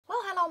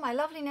my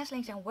lovely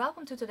nestlings, and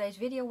welcome to today's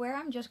video where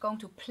I'm just going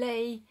to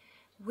play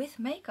with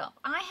makeup.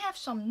 I have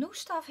some new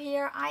stuff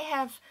here. I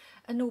have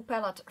a new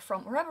palette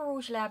from Rebel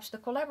Rouge Labs, the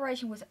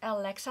collaboration with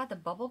Alexa, the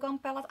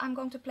bubblegum palette I'm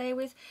going to play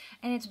with,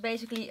 and it's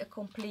basically a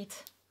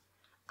complete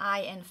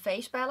eye and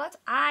face palette.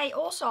 I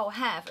also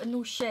have a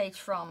new shade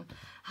from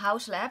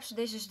Haus Labs.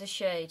 This is the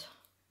shade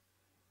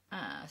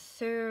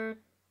 30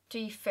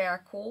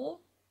 Fair Cool.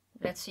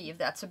 Let's see if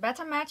that's a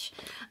better match.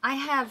 I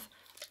have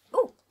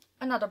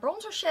another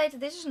bronzer shade.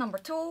 This is number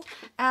 2.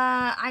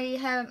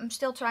 I'm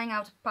still trying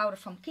out powder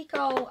from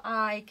Kiko.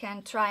 I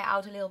can try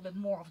out a little bit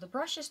more of the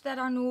brushes that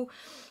are new,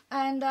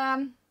 and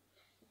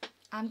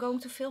I'm going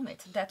to film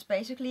it. That's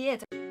basically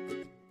it.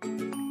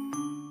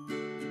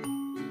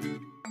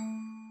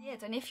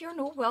 And if you're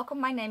new, welcome.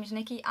 My name is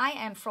Nikki. I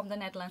am from the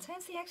Netherlands,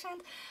 hence the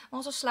accent. I'm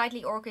also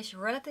slightly orcish,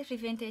 relatively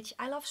vintage.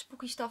 I love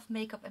spooky stuff,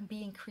 makeup and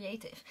being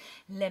creative.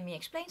 Let me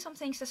explain some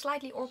things. The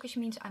slightly orcish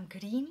means I'm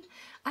green.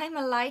 I'm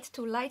a light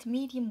to light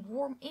medium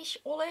warm-ish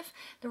olive.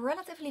 The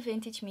relatively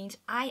vintage means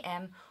I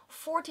am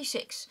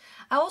 46.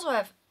 I also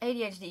have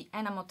ADHD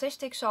and I'm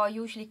autistic, so I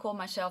usually call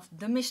myself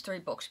the mystery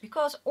box,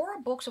 or a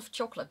box of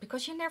chocolate,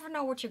 because you never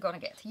know what you're gonna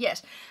get.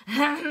 Yes.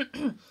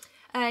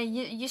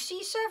 You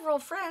see several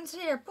friends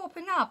here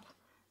popping up.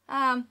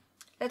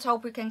 Let's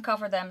hope we can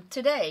cover them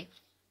today.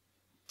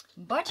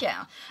 But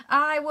yeah,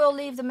 I will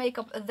leave the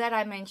makeup that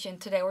I mentioned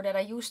today, or that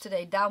I used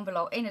today, down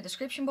below in the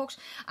description box.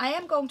 I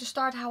am going to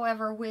start,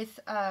 however, with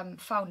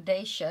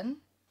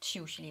foundation. It's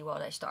usually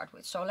what I start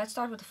with. So let's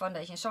start with the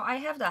foundation. So I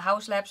have the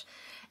Haus Labs,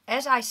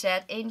 as I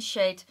said, in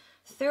shade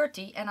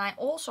 30. And I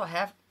also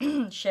have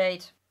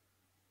shade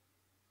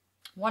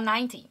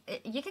 190.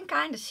 You can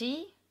kind of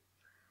see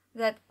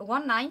that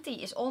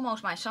 190 is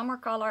almost my summer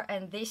color,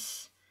 and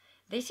this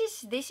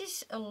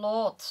is a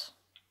lot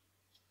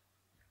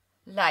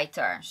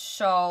lighter.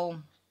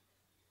 So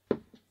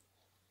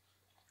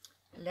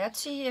let's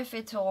see if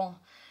it's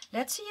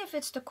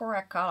the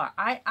correct color.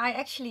 I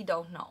actually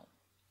don't know.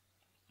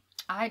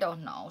 I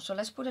don't know. So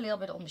let's put a little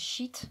bit on the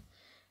sheet.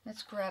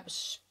 Let's grab a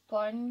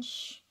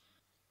sponge.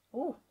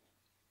 Ooh.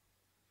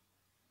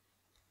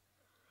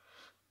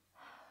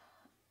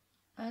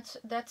 That's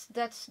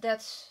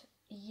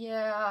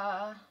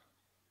yeah.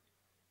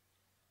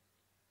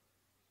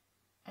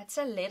 It's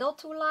a little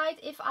too light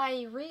if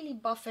I really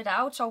buff it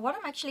out. So what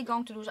I'm actually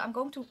going to do is I'm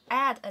going to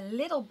add a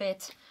little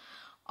bit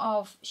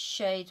of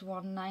shade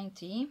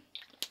 190.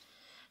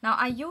 Now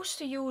I used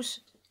to use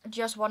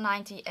just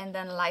 190 and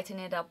then lighten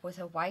it up with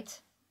a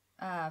white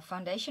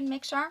foundation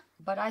mixer,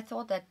 but I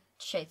thought that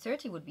shade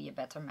 30 would be a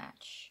better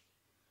match.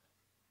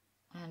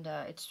 And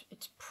it's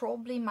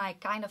probably my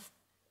kind of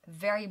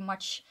very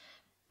much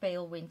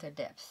pale winter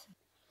depth.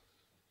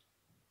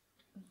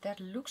 That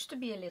looks to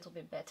be a little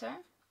bit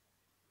better.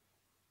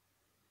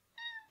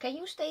 Can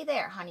you stay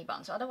there, honey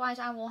buns? Otherwise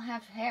I will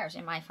have hairs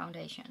in my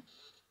foundation.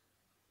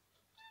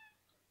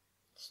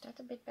 Is that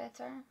a bit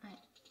better?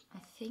 I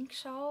think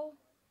so.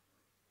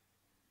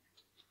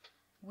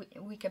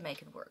 We can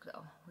make it work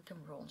though. We can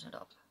bronze it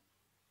up.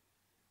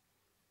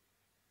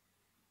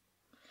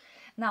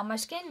 Now my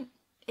skin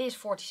is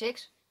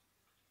 46.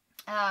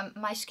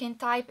 My skin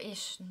type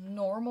is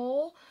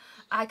normal.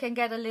 I can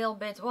get a little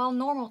bit, well,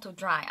 normal to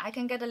dry. I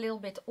can get a little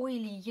bit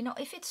oily. You know,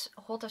 if it's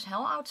hot as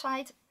hell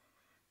outside,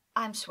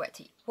 I'm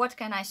sweaty. What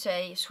can I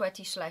say?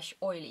 Sweaty slash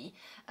oily.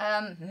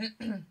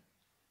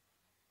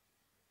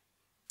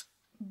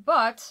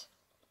 But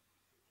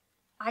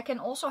I can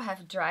also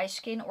have dry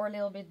skin or a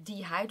little bit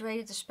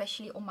dehydrated,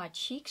 especially on my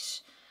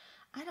cheeks.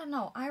 I don't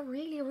know. I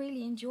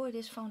really enjoy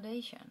this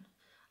foundation.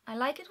 I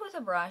like it with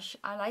a brush.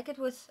 I like it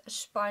with a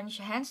sponge.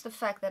 Hence the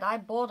fact that I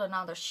bought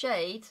another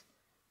shade.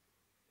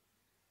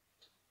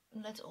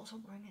 Let's also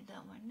bring it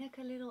down my neck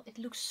a little. It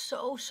looks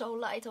so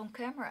light on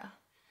camera.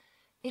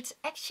 It's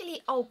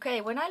actually okay.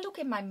 When I look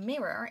in my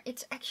mirror,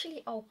 it's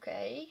actually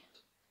okay.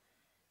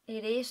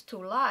 It is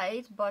too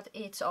light, but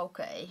it's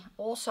okay.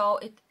 Also,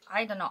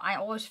 I don't know, I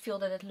always feel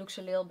that it looks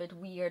a little bit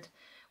weird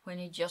when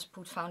you just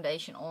put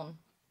foundation on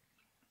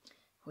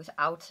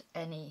without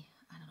any,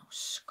 I don't know,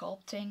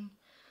 sculpting.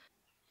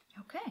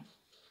 Okay.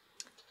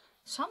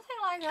 Something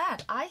like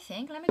that, I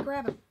think. Let me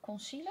grab a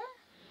concealer.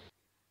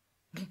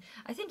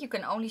 I think you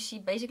can only see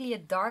basically a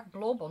dark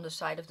blob on the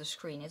side of the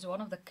screen. It's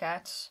one of the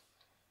cats.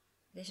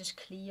 This is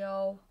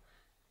Cleo.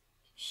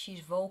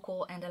 She's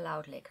vocal and a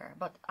loud licker,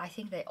 but I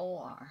think they all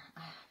are.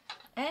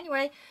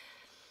 Anyway,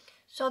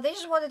 so this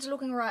is what it's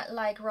looking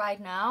like right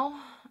now.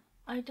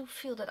 I do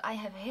feel that I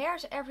have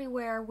hairs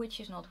everywhere, which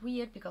is not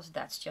weird because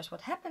that's just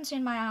what happens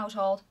in my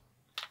household.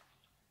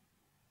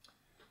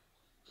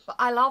 But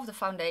I love the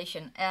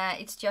foundation.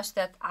 It's just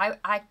that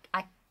I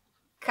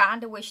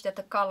kind of wish that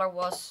the color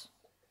was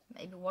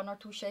maybe 1 or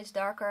 2 shades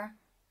darker.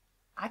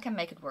 I can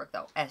make it work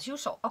though, as you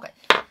saw. Okay.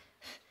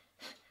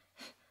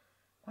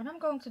 What I'm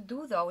going to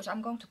do though is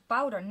I'm going to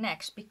powder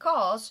next,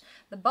 because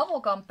the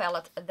bubblegum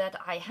palette that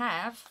I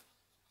have,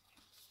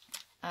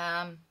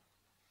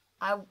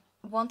 I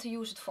want to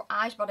use it for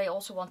eyes, but I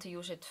also want to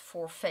use it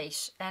for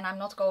face. And I'm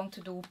not going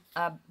to do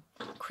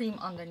cream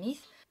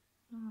underneath.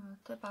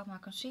 Tap out my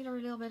concealer a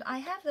little bit. I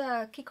have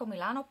the Kiko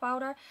Milano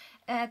powder.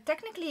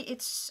 Technically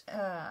it's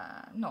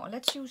no,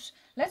 let's use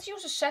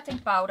a setting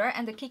powder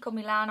and the Kiko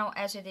Milano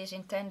as it is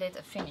intended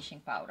a finishing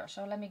powder.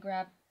 So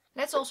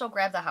let's also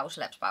grab the Haus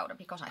Labs powder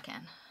because I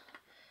can.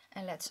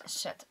 And let's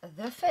set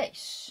the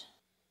face.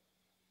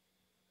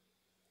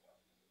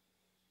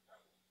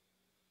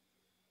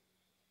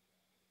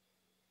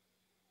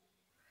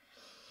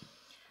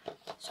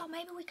 So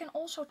maybe we can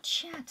also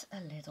chat a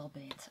little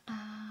bit.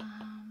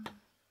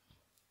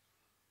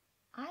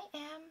 I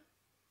am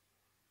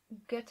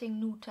getting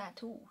new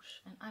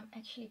tattoos and I'm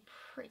actually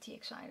pretty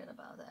excited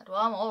about that. Well,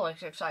 I'm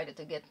always excited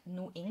to get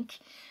new ink.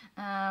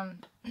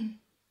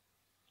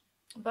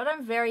 But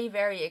I'm very,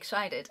 very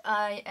excited.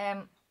 I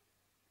am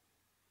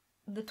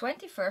the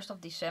 21st of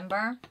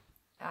December.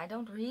 I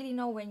don't really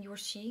know when you're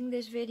seeing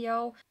this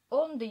video.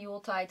 On the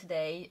Yuletide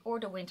day or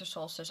the winter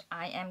solstice,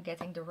 I am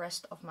getting the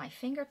rest of my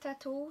finger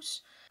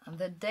tattoos.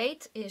 The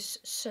date is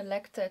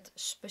selected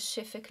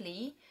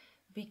specifically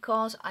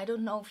because I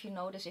don't know if you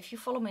know this. If you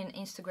follow me on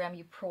Instagram,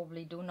 you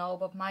probably do know,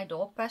 but my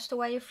dog passed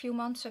away a few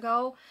months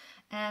ago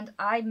and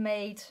I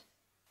made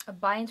a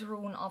bind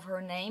rune of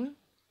her name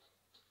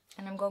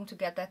and I'm going to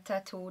get that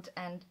tattooed,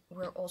 and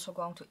we're also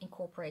going to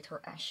incorporate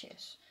her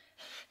ashes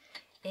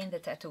in the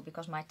tattoo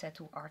because my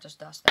tattoo artist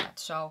does that.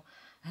 So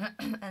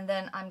and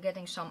then I'm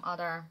getting some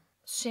other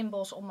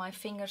symbols on my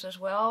fingers as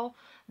well.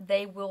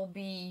 They will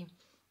be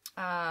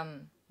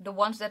the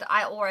ones that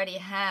I already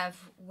have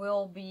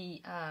will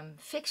be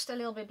fixed a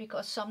little bit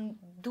because some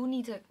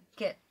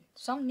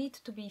need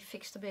to be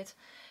fixed a bit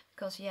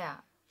because yeah,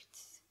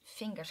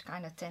 fingers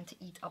kind of tend to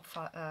eat up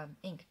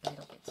ink a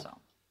little bit. So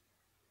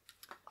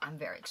I'm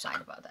very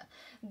excited about that.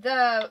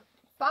 The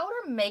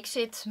powder makes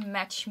it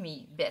match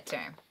me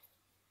better,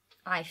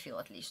 I feel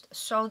at least.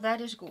 So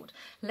that is good.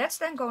 Let's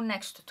then go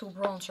next to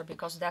bronzer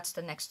because that's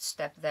the next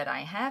step that I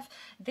have.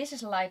 This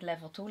is light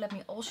level 2. Let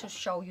me also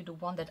show you the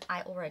one that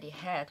I already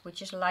had,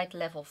 which is light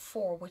level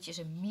 4, which is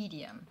a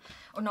medium.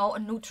 Or no, a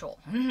neutral.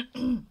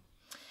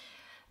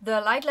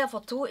 The light level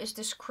 2 is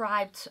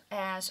described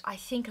as, I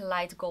think,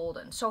 light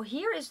golden. So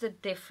here is the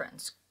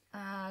difference.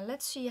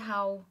 Let's see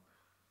how...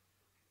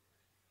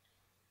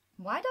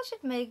 Why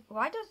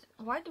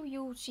do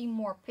you see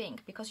more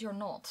pink? Because you're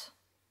not.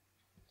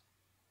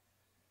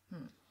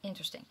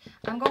 Interesting.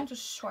 I'm going to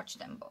swatch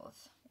them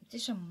both. It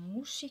is a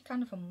moussey,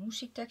 kind of a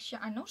moussey texture.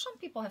 I know some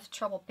people have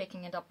trouble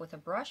picking it up with a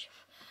brush.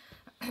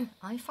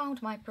 I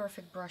found my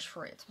perfect brush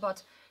for it.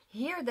 But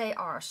here they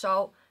are.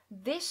 So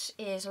this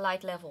is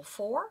light level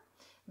 4.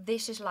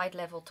 This is light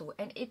level 2.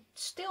 And it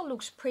still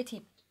looks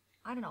pretty,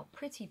 I don't know,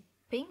 pretty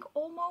pink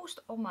almost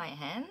on my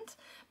hand.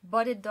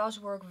 But it does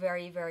work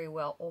very, very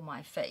well on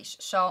my face.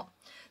 So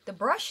the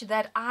brush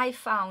that I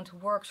found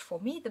works for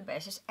me the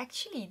best is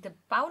actually the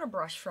powder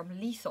brush from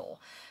Lethal.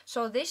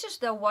 So this is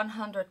the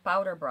 100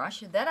 powder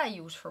brush that I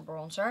use for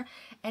bronzer.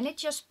 And it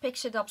just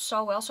picks it up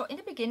so well. So in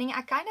the beginning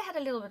I kind of had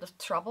a little bit of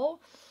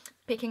trouble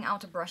picking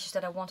out the brushes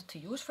that I wanted to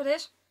use for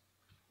this.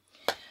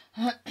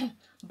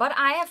 But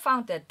I have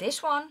found that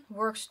this one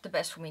works the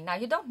best for me. Now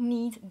you don't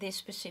need this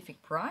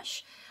specific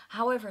brush.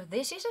 However,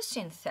 this is a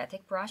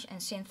synthetic brush,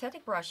 and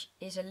synthetic brush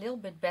is a little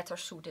bit better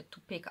suited to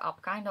pick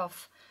up kind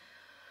of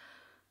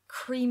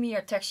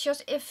creamier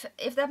textures,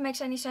 if that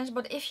makes any sense.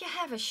 But if you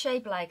have a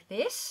shape like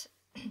this,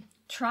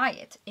 try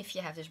it if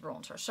you have this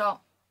bronzer. So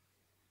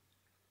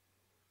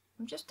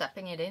I'm just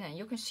tapping it in and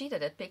you can see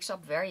that it picks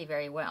up very,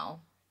 very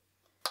well.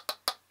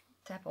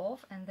 Tap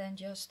off and then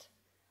just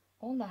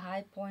on the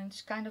high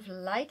points kind of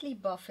lightly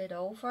buff it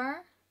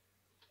over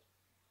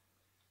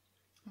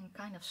and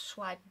kind of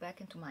swipe back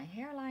into my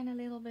hairline a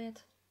little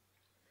bit.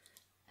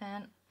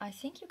 And I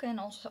think you can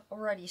also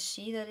already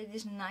see that it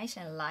is nice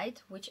and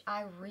light, which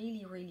I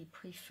really, really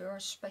prefer,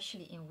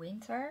 especially in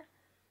winter.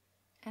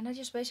 And I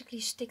just basically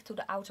stick to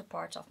the outer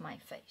parts of my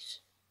face.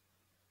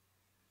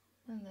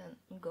 And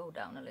then go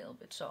down a little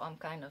bit, so I'm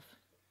kind of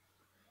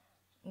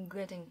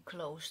getting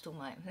close to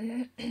my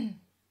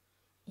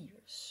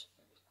ears.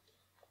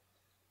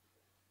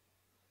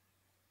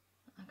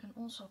 I can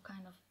also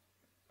kind of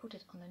put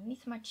it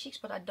underneath my cheeks,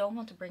 but I don't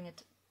want to bring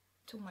it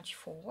too much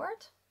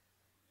forward.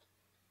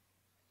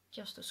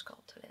 Just to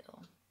sculpt a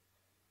little.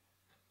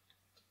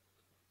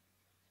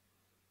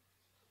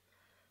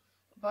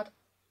 But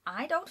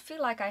I don't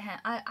feel like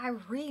I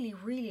really,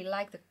 really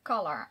like the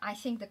color. I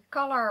think the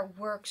color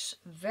works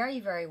very,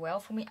 very well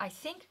for me. I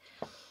think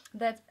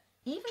that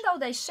even though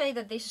they say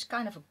that this is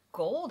kind of a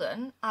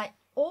golden, I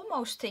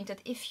almost think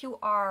that if you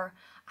are,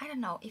 I don't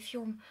know, if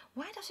you're,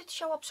 why does it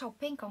show up so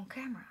pink on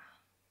camera?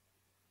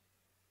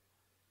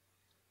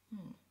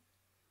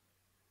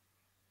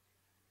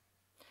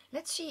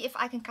 Let's see if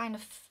I can kind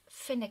of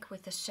finick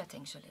with the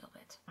settings a little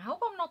bit. I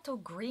hope I'm not too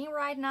green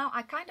right now.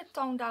 I kind of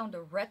toned down the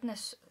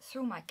redness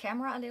through my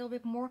camera a little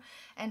bit more.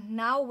 And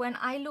now when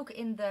I look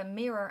in the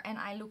mirror and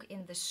I look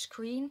in the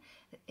screen,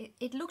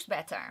 it looks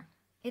better.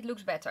 It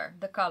looks better,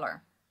 the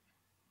color.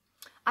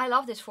 I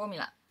love this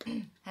formula,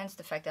 hence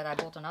the fact that I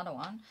bought another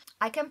one.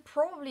 I can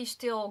probably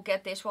still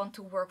get this one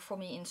to work for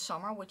me in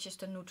summer, which is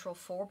the neutral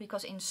 4,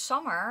 because in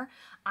summer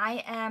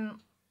I am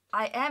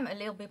a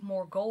little bit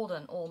more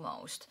golden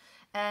almost.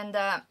 And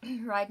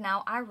right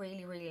now I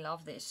really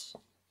love this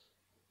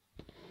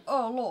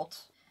a lot.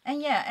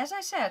 And yeah, as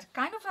I said,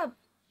 kind of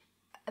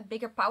a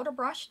bigger powder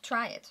brush.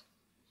 Try it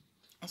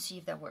and see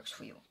if that works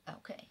for you.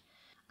 Okay,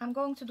 I'm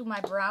going to do my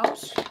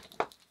brows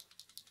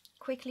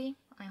quickly,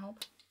 I hope.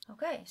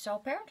 Okay, so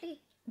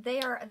apparently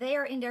they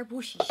are in their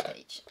bushy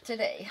stage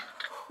today,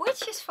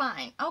 which is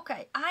fine.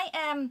 Okay,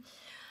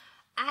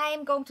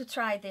 I'm going to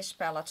try this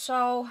palette.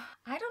 So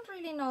I don't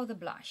really know the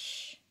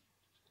blush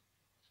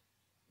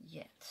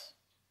yet.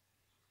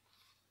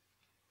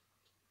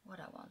 What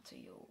I want to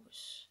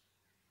use,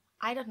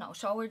 I don't know.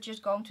 So we're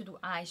just going to do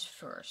eyes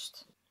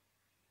first.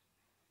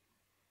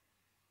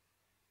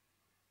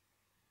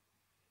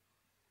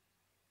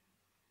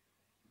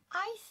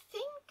 I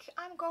think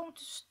I'm going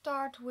to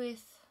start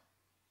with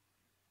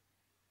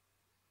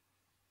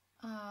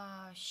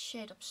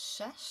shade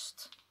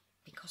Obsessed,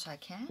 because I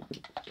can.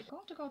 I'm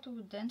going to go to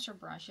a denser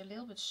brush, a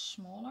little bit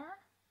smaller,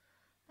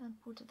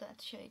 and put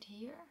that shade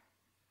here.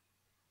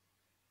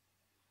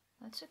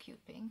 That's a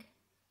cute pink.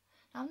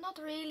 Now, I'm not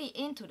really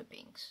into the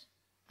pinks.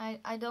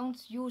 I don't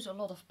use a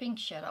lot of pink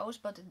shadows,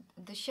 but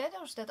the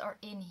shadows that are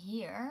in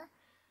here,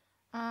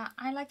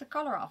 I like the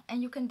color of.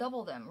 And you can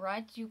double them,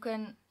 right? You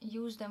can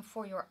use them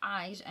for your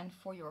eyes and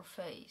for your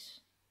face.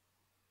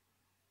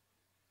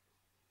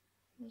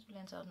 This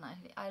blends out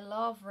nicely. I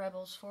love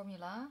Rebel's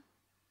formula.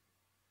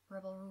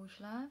 Rebel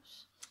Rouge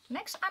Labs.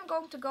 Next I'm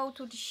going to go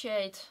to the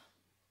shade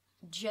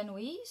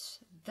Genoise.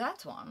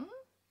 That one.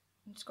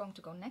 It's going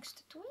to go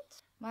next to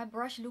it. My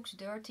brush looks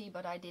dirty,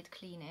 but I did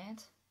clean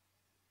it.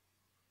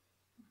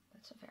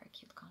 That's a very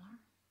cute color.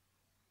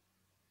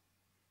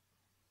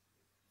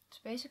 It's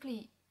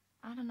basically,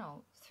 I don't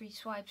know, 3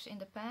 swipes in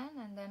the pan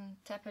and then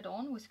tap it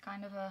on with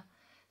kind of a...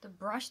 The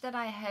brush that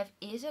I have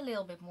is a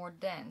little bit more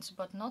dense,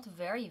 but not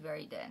very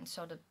dense.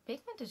 So the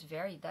pigment is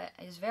very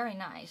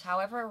nice.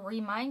 However,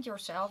 remind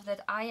yourself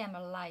that I am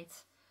a light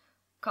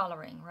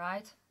coloring,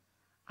 right?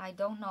 I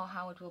don't know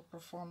how it will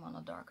perform on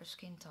a darker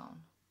skin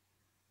tone.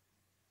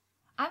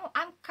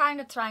 I'm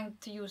kind of trying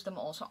to use them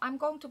all. So I'm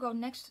going to go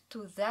next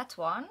to that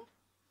one,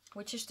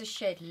 which is the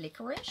shade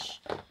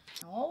Licorice.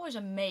 I'm always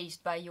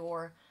amazed by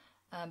your...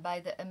 by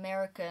the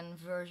American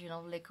version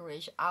of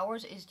Licorice.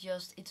 Ours is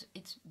just,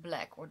 it's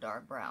black or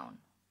dark brown.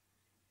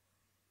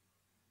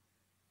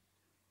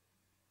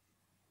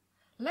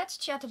 Let's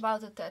chat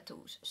about the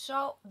tattoos.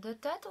 So the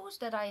tattoos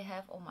that I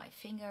have on my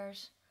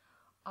fingers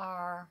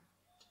are,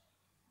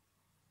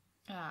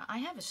 I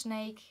have a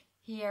snake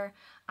here.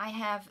 I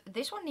have,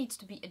 this one needs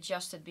to be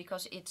adjusted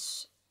because it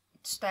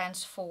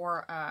stands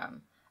for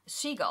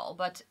seagull,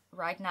 but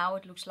right now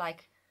it looks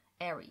like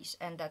Aries,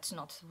 and that's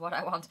not what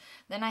I want.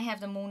 Then I have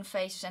the moon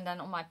faces, and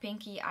then on my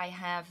pinky I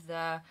have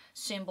the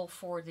symbol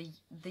for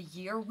the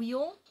year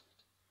wheel,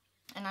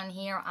 and on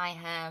here I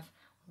have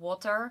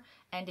water,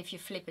 and if you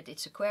flip it,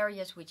 it's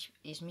Aquarius, which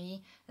is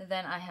me.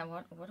 Then I have,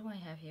 what do I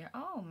have here?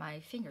 Oh, my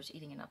finger's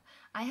eating it up.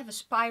 I have a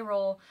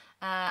spiral.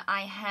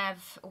 I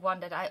have one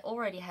that I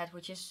already had,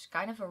 which is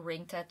kind of a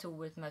ring tattoo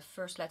with my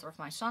first letter of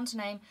my son's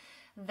name.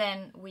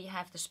 Then we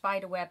have the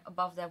spider web.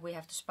 Above that we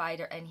have the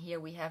spider, and here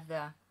we have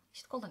the,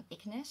 is it called an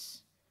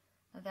Ignis?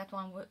 That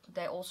one,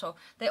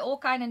 they all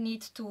kind of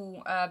need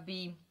to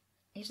be,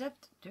 is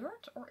that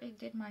dirt or it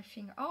did my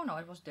finger? Oh no,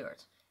 it was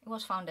dirt. It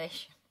was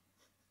foundation.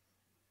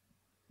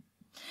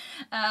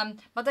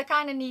 But they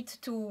kind of need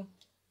to,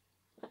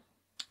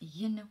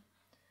 you know,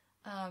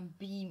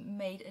 be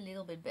made a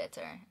little bit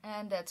better.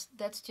 And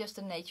that's just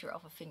the nature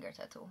of a finger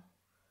tattoo.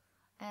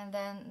 And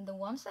then the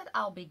ones that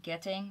I'll be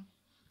getting,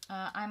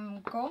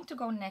 I'm going to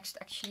go next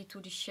actually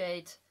to the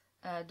shade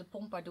the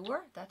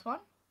Pompadour, that one.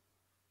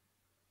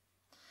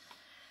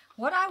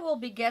 What I will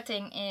be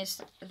getting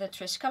is the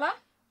Triscala,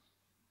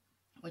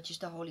 which is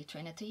the Holy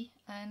Trinity,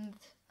 and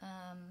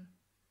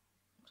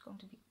it's going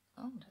to be,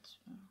 oh, that's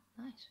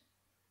nice.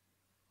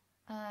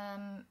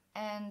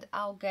 And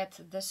I'll get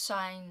the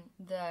sign,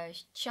 the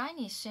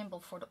Chinese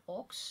symbol for the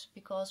ox,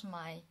 because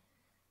my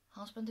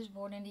husband is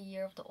born in the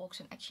year of the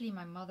ox, and actually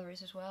my mother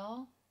is as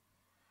well.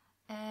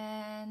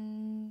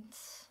 And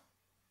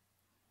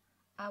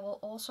I will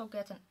also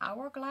get an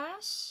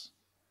hourglass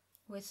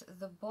with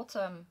the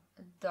bottom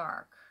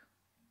dark,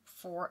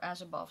 for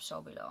as above so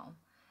below,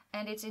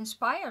 and it's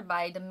inspired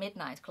by the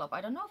Midnight Club.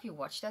 I don't know if you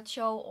watched that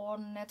show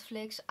on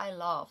Netflix. I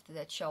loved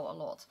that show a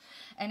lot,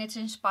 and it's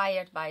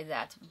inspired by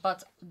that,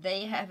 but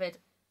they have it,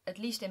 at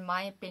least in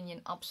my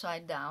opinion,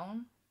 upside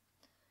down,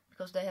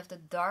 because they have the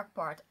dark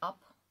part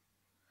up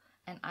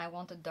and I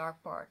want the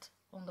dark part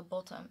on the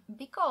bottom,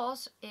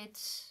 because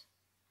it's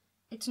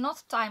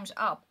not times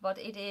up, but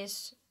it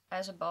is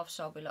as above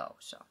so below.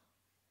 So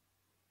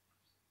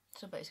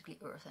basically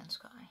earth and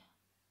sky.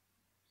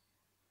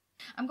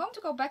 I'm going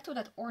to go back to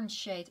that orange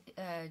shade,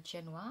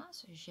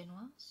 Genoise.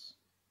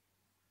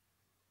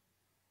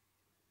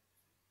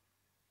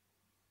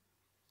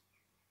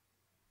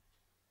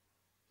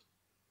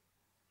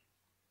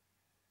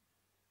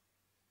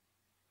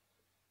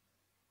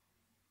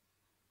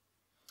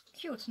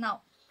 cute.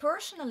 Now,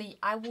 personally,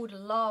 I would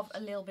love a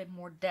little bit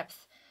more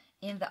depth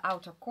in the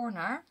outer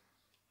corner,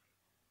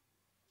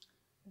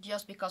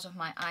 just because of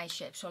my eye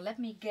shape. So let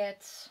me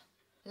get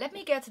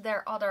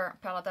their other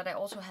palette that I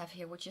also have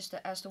here, which is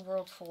the As the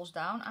World Falls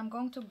Down. I'm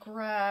going to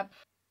grab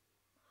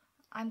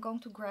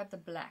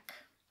the black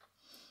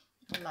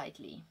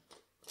lightly.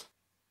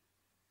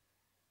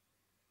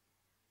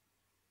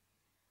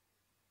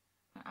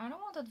 I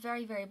don't want it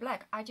very, very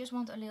black. I just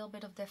want a little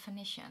bit of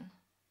definition.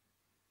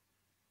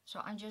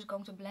 So I'm just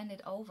going to blend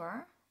it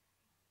over.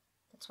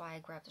 That's why I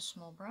grabbed a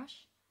small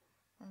brush.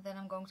 And then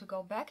I'm going to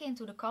go back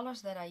into the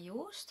colors that I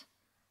used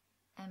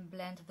and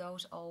blend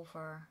those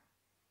over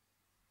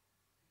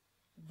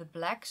the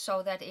black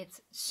so that it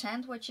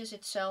sandwiches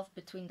itself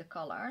between the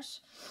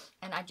colors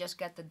and I just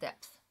get the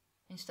depth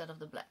instead of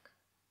the black.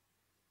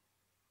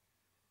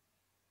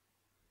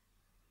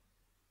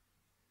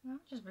 I'm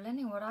just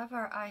blending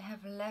whatever I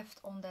have left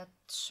on that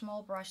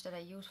small brush that I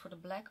used for the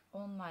black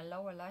on my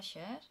lower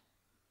lashes.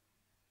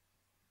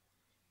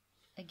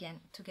 Again,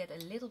 to get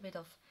a little bit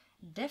of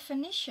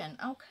definition.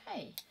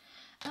 Okay.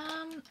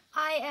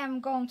 I am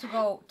going to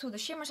go to the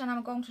shimmers and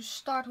I'm going to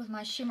start with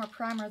my shimmer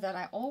primer that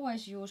I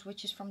always use,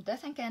 which is from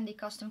Death and Candy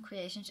Custom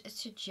Creations.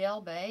 It's a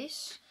gel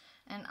base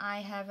and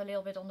I have a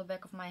little bit on the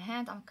back of my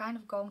hand. I'm kind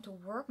of going to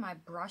work my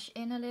brush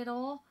in a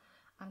little.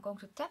 I'm going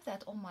to tap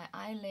that on my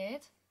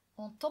eyelid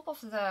on top of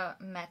the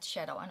matte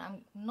shadow, and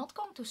I'm not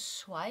going to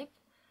swipe.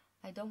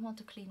 I don't want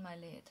to clean my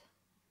lid.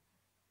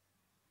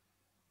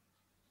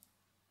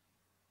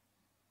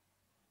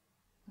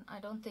 I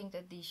don't think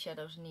that these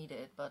shadows need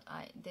it, but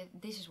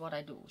this is what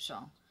I do.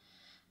 So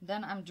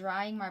then I'm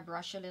drying my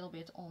brush a little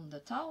bit on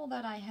the towel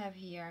that I have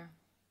here,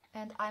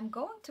 and I'm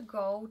going to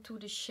go to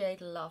the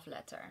shade Love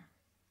Letter.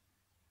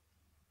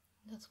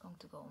 That's going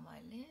to go on my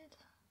lid.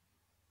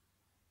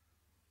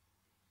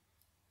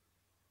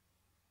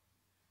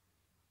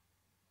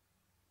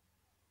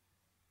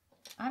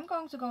 I'm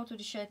going to go to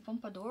the shade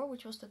Pompadour,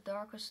 which was the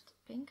darkest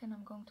pink, and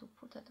I'm going to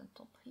put that on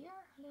top here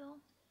a little.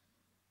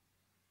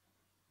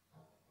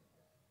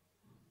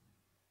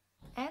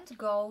 And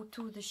go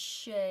to the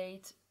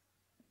shade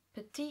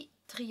Petit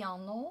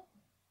Triangle,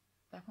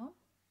 that one.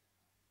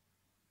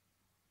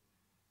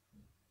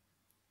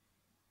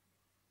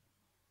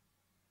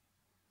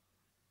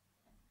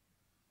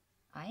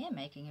 I am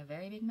making a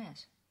very big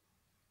mess.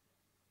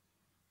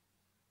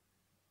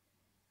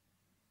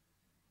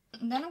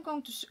 And then I'm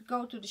going to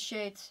go to the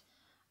shade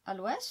À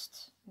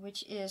l'Ouest,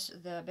 which is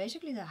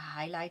basically the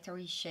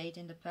highlightery shade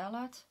in the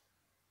palette.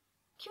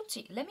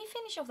 Cutesy. Let me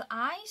finish off the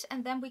eyes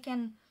and then we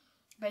can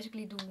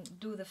basically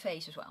do the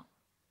face as well.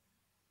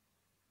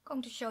 I'm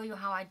going to show you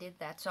how I did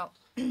that. So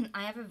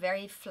I have a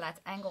very flat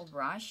angle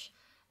brush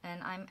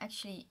and I'm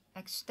actually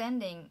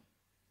extending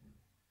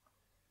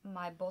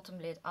my bottom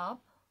lid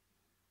up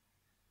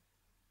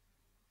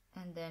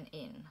and then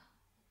in.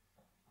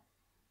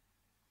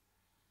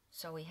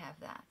 So we have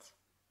that.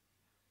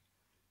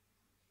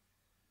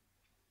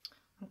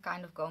 I'm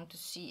kind of going to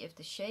see if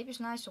the shape is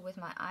nice. So with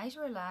my eyes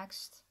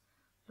relaxed,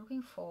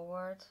 looking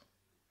forward,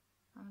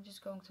 I'm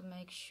just going to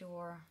make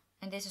sure,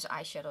 and this is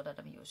eyeshadow that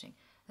I'm using,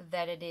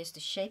 that it is the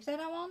shape that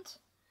I want.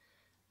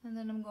 And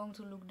then I'm going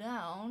to look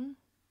down.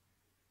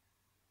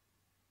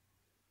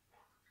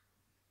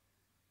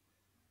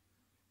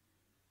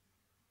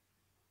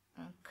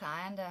 And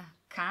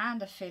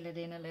kinda fill it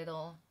in a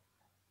little.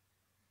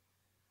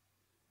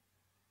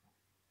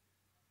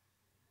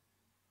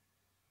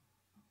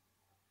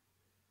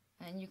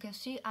 And you can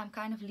see I'm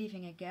kind of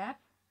leaving a gap.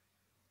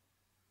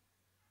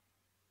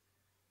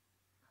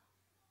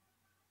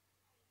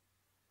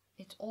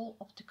 It's all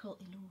optical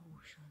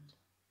illusion.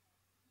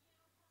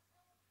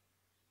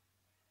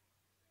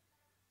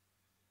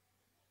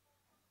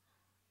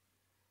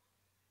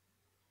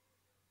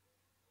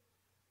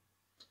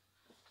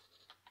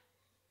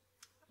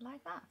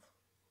 Like that.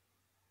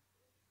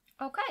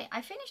 Okay,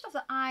 I finished off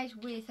the eyes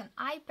with an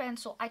eye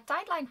pencil. I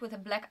tight-lined with a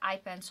black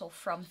eye pencil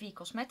from V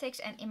Cosmetics,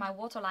 and in my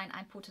waterline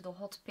I put the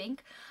hot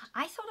pink.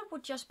 I thought it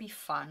would just be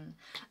fun.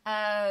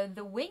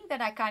 The wing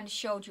that I kind of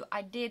showed you,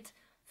 I did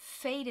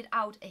fade it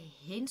out a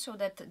hint so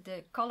that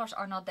the colors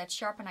are not that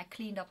sharp, and I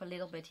cleaned up a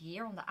little bit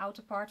here on the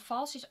outer part.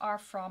 Falsies are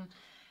from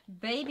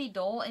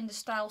Babydoll in the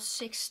style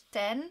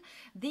 610.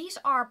 These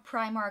are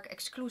Primark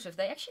exclusive.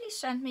 They actually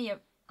sent me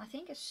I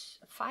think it's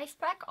a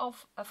 5-pack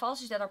of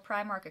falsies that are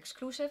Primark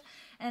exclusive,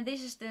 and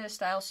this is the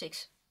style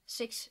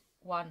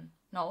 610.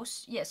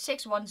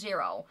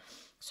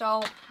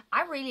 So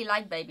I really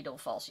like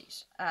Babydoll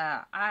falsies.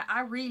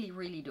 I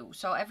really do.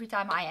 So every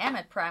time I am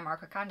at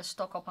Primark, I kind of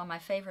stock up on my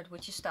favorite,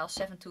 which is style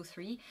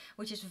 723,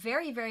 which is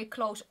very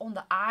close on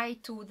the eye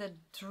to the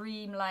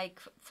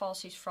dream-like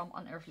falsies from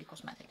Unearthly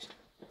Cosmetics.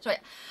 So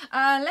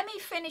yeah, let me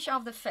finish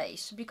off the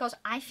face because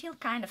I feel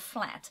kind of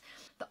flat.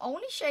 The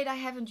only shade I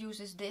haven't used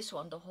is this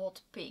one, the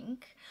hot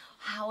pink.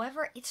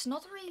 However, it's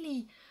not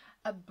really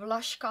a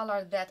blush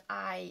color that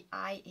I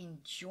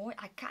enjoy.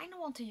 I kind of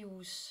want to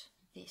use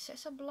this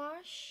as a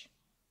blush,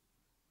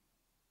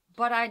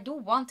 but I do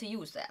want to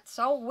use that.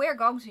 So we're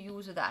going to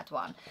use that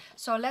one.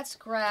 So let's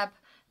grab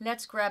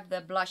let's grab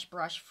the blush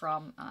brush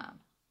from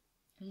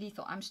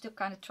Lethal. I'm still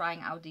kind of trying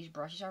out these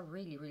brushes. I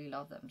really, really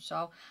love them.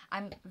 So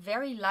I'm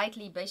very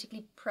lightly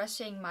basically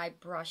pressing my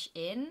brush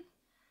in,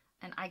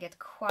 and I get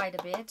quite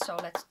a bit. So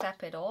let's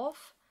tap it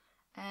off.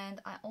 And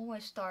I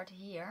always start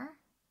here,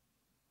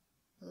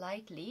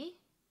 lightly.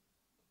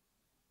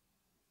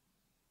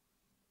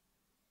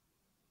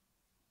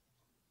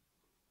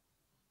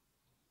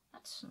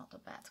 That's not a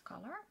bad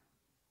color.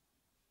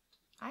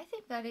 I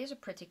think that is a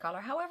pretty color.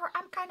 However,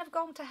 I'm kind of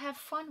going to have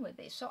fun with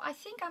this. So I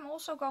think I'm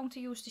also going to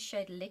use the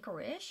shade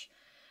Licorice,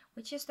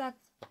 which is that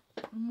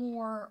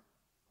more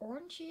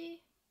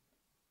orangey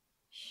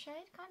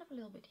shade, kind of a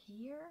little bit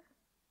here.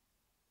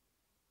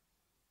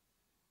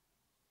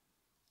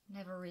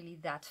 Never really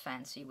that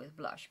fancy with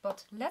blush,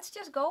 but let's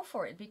just go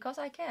for it because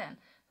I can.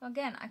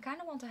 Again, I kind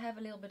of want to have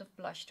a little bit of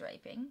blush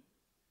draping.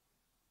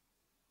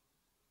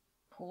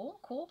 Cool,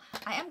 cool.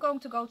 I am going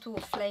to go to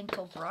a flame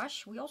top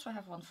brush. We also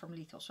have one from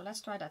Lethal, so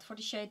let's try that for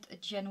the shade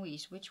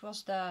Genoese, which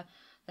was that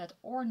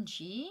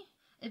orangey.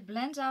 It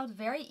blends out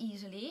very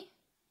easily.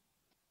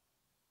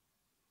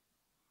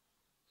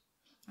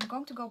 I'm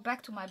going to go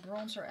back to my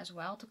bronzer as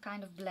well to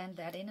kind of blend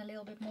that in a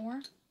little bit more.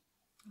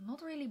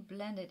 Not really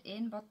blend it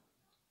in, but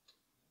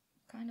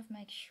kind of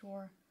make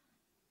sure.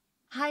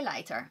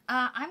 Highlighter.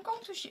 I'm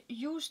going to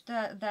use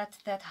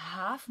that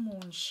Half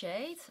Moon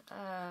shade.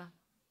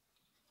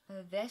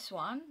 This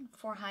one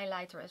for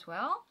highlighter as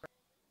well.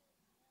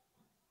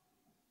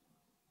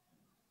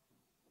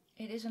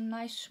 It is a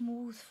nice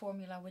smooth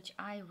formula which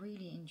I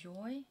really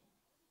enjoy.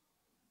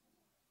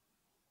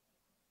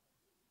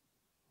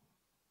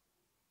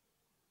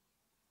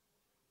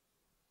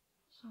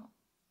 So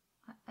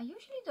I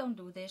usually don't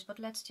do this, but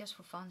let's just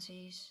for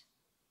funsies.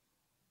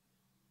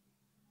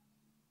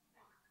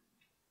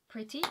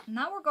 Pretty.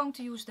 Now we're going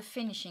to use the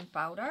finishing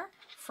powder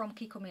from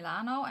Kiko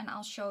Milano, and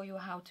I'll show you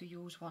how to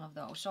use one of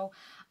those. So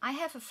I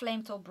have a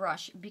flame top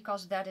brush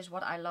because that is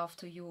what I love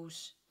to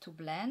use to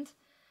blend.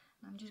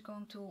 I'm just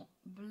going to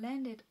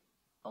blend it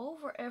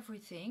over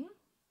everything.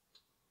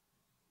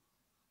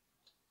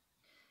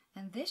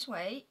 And this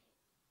way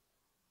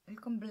you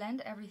can blend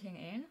everything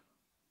in.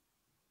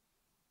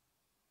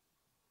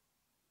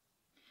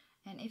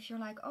 And if you're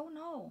like, oh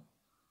no,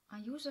 I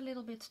use a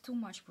little bit too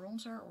much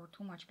bronzer or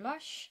too much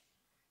blush,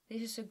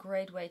 this is a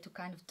great way to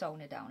kind of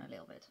tone it down a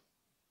little bit.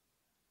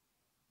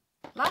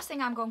 Last thing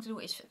I'm going to do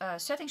is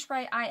setting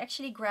spray. I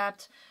actually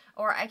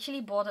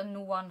bought a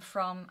new one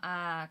from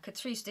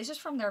Catrice. This is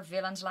from their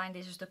Villains line.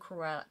 This is the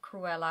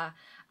Cruella.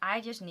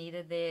 I just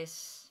needed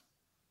this.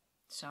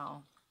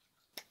 So.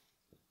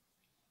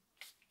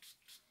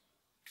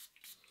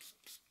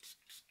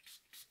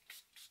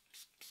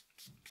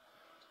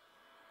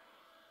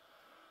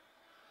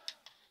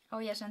 Oh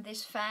yes, and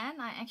this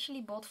fan I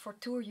actually bought for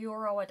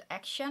 €2 at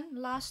Action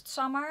last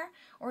summer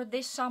or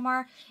this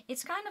summer.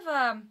 It's kind of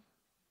a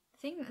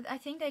thing. I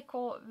think they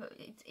call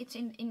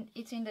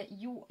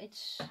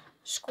it's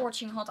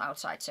scorching hot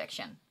outside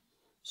section.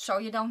 So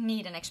you don't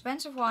need an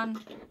expensive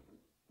one.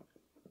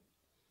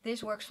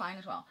 This works fine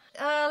as well.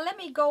 Let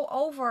me go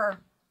over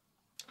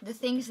the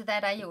things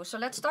that I use. So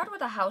let's start with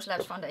the Haus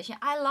Labs foundation.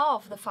 I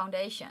love the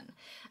foundation.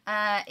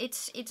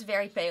 It's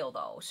very pale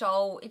though,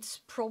 so it's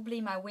probably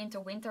my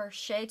winter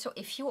shade. So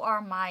if you are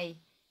my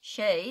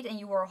shade and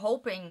you were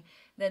hoping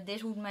that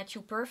this would match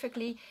you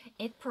perfectly,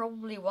 it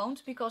probably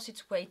won't because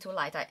it's way too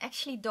light. I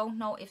actually don't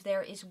know if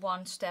there is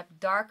one step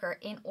darker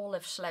in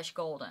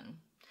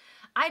olive/golden.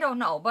 I don't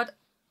know, but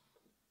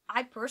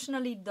I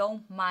personally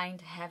don't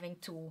mind having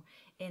two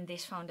in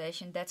this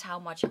foundation. That's how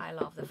much I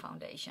love the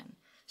foundation.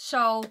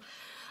 So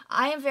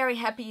I am very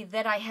happy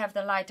that I have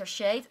the lighter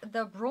shade.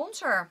 The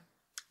bronzer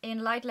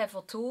in light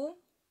level 2,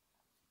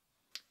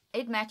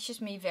 it matches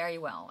me very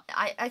well.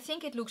 I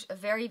think it looks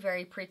very,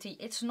 very pretty.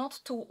 It's not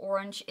too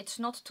orange. It's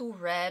not too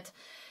red.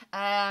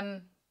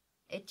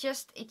 It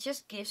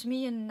just gives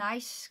me a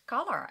nice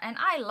color. And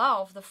I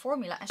love the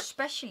formula,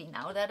 especially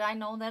now that I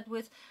know that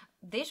with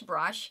this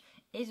brush,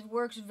 it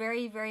works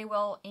very, very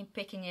well in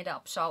picking it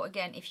up. So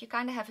again, if you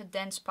kind of have a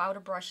dense powder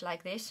brush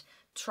like this,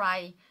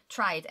 try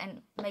it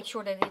and make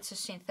sure that it's a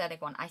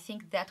synthetic one. I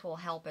think that will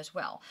help as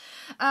well.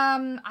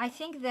 I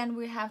think then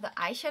we have the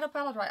eyeshadow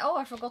palette, right? Oh,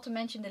 I forgot to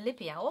mention the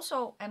lippy. I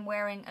also am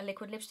wearing a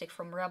liquid lipstick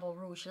from Rebel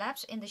Rouge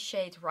Labs in the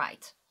shade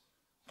Right.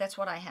 That's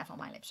what I have on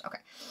my lips. Okay,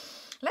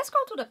 let's go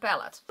to the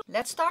palette.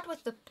 Let's start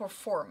with the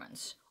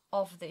performance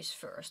of this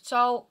first.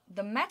 So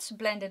the mattes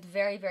blended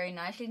very, very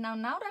nicely. Now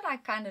that I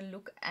kind of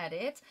look at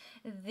it,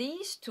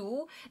 these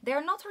two,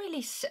 they're not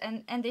really,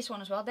 and this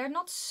one as well, they're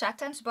not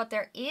satins, but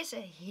there is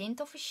a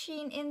hint of a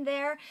sheen in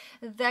there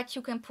that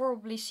you can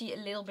probably see a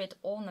little bit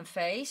on the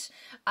face.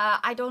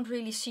 I don't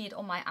really see it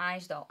on my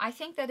eyes though. I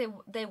think that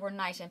they were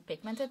nice and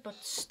pigmented, but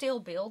still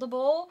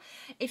buildable.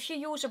 If you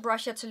use a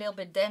brush that's a little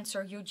bit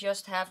denser, you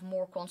just have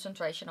more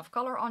concentration of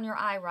color on your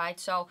eye, right?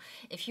 So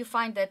if you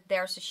find that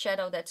there's a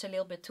shadow that's a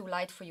little bit too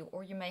light for you,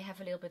 or you may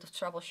have a little bit of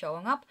trouble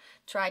showing up,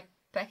 try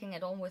packing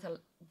it on with a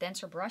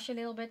denser brush a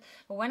little bit.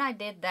 But when I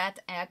did that,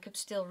 I could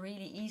still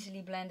really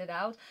easily blend it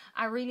out.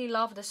 I really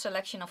love the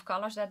selection of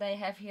colors that they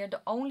have here.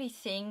 The only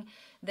thing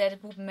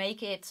that would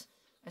make it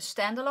a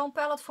standalone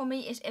palette for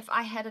me is if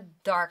I had a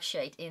dark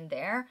shade in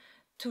there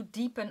to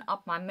deepen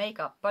up my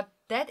makeup. But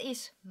that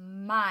is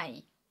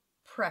my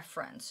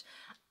preference.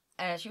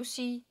 As you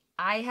see,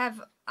 I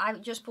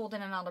just pulled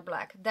in another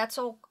black. That's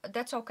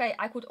okay.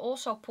 I could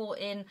also pull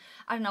in,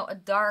 I don't know, a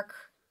dark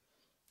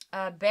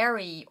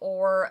berry,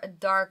 or a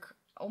dark,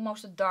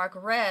 almost a dark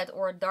red,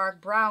 or a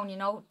dark brown, you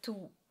know,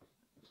 to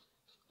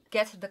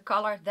get the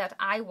color that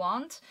I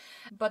want.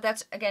 But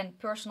that's again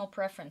personal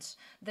preference.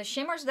 The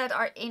shimmers that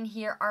are in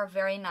here are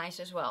very nice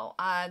as well.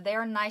 They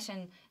are nice,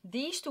 and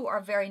these two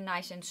are very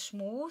nice and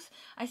smooth.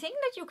 I think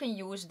that you can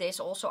use this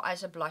also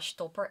as a blush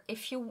topper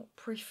if you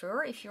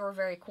prefer, if you're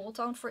very cool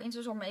toned for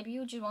instance, or maybe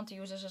you just want to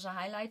use this as a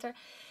highlighter.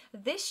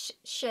 This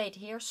shade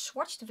here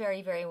swatched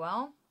very, very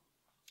well.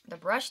 The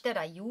brush that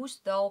I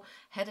used though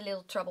had a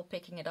little trouble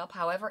picking it up.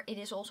 However, it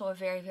is also a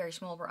very, very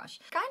small brush.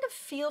 Kind of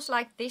feels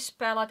like this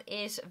palette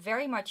is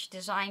very much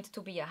designed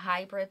to be a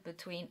hybrid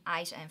between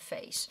eyes and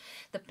face.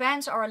 The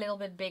pans are a little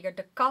bit bigger.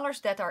 The colors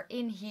that are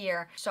in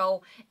here.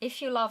 So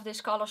if you love this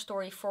color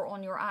story for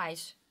on your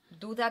eyes,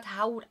 do that.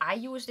 How would I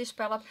use this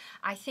palette?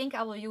 I think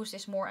I will use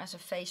this more as a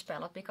face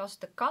palette, because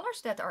the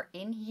colors that are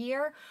in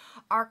here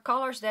are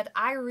colors that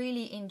I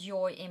really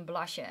enjoy in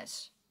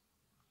blushes.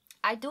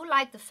 I do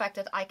like the fact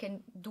that I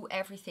can do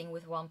everything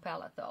with one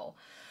palette though.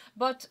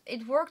 But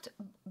it worked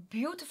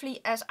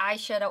beautifully as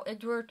eyeshadow.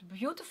 It worked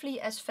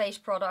beautifully as face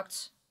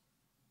products.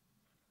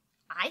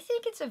 I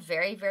think it's a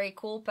very, very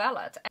cool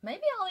palette.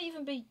 Maybe I'll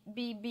even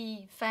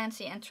be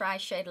fancy and try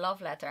shade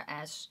Love Letter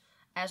as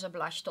a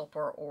blush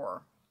topper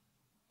or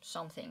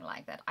something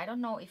like that. I don't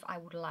know if I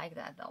would like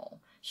that though.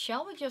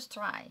 Shall we just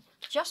try?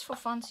 Just for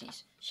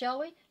funsies. Shall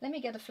we? Let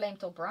me get a flame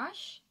top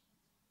brush.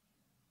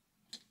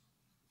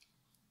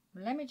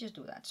 Let me just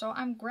do that. So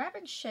I'm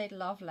grabbing shade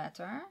Love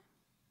Letter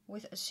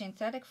with a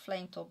synthetic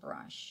flame top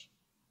brush.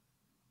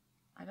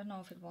 I don't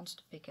know if it wants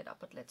to pick it up,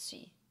 but let's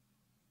see.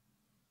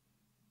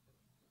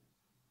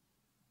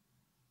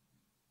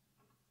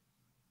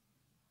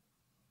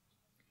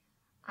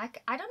 I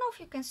don't know if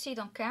you can see it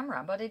on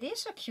camera, but it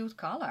is a cute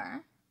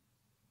color.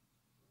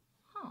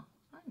 Huh,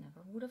 I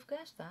never would have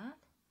guessed that.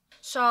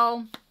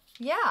 So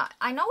yeah,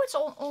 I know it's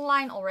all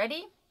online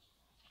already.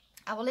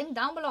 I will link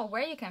down below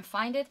where you can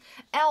find it.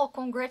 Elle,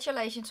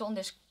 congratulations on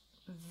this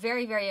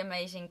very, very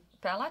amazing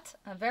palette.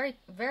 Very,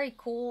 very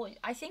cool.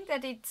 I think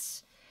that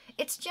it's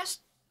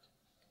just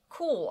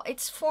cool.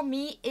 It's for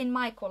me in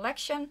my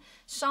collection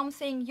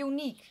something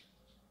unique.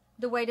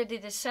 The way that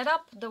it is set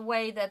up, the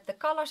way that the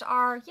colors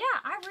are. Yeah,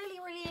 I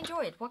really, really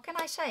enjoy it. What can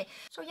I say?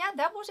 So yeah,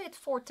 that was it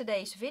for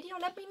today's video.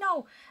 Let me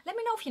know. Let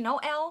me know if you know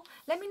Elle.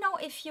 Let me know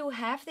if you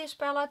have this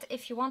palette.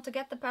 If you want to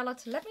get the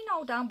palette, let me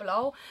know down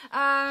below.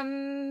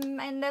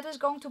 And that is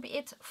going to be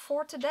it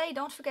for today.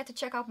 Don't forget to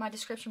check out my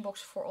description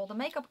box for all the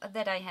makeup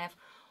that I have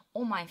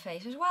on my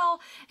face as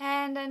well.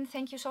 And then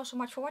thank you so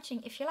much for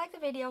watching. If you like the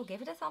video,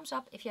 give it a thumbs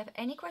up. If you have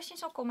any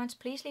questions or comments,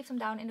 please leave them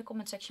down in the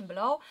comment section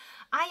below.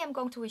 I am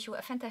going to wish you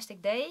a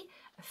fantastic day,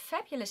 a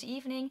fabulous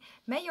evening.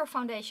 May your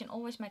foundation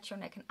always match your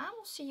neck, and I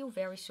will see you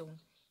very soon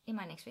in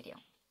my next video.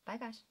 Bye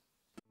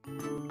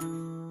guys.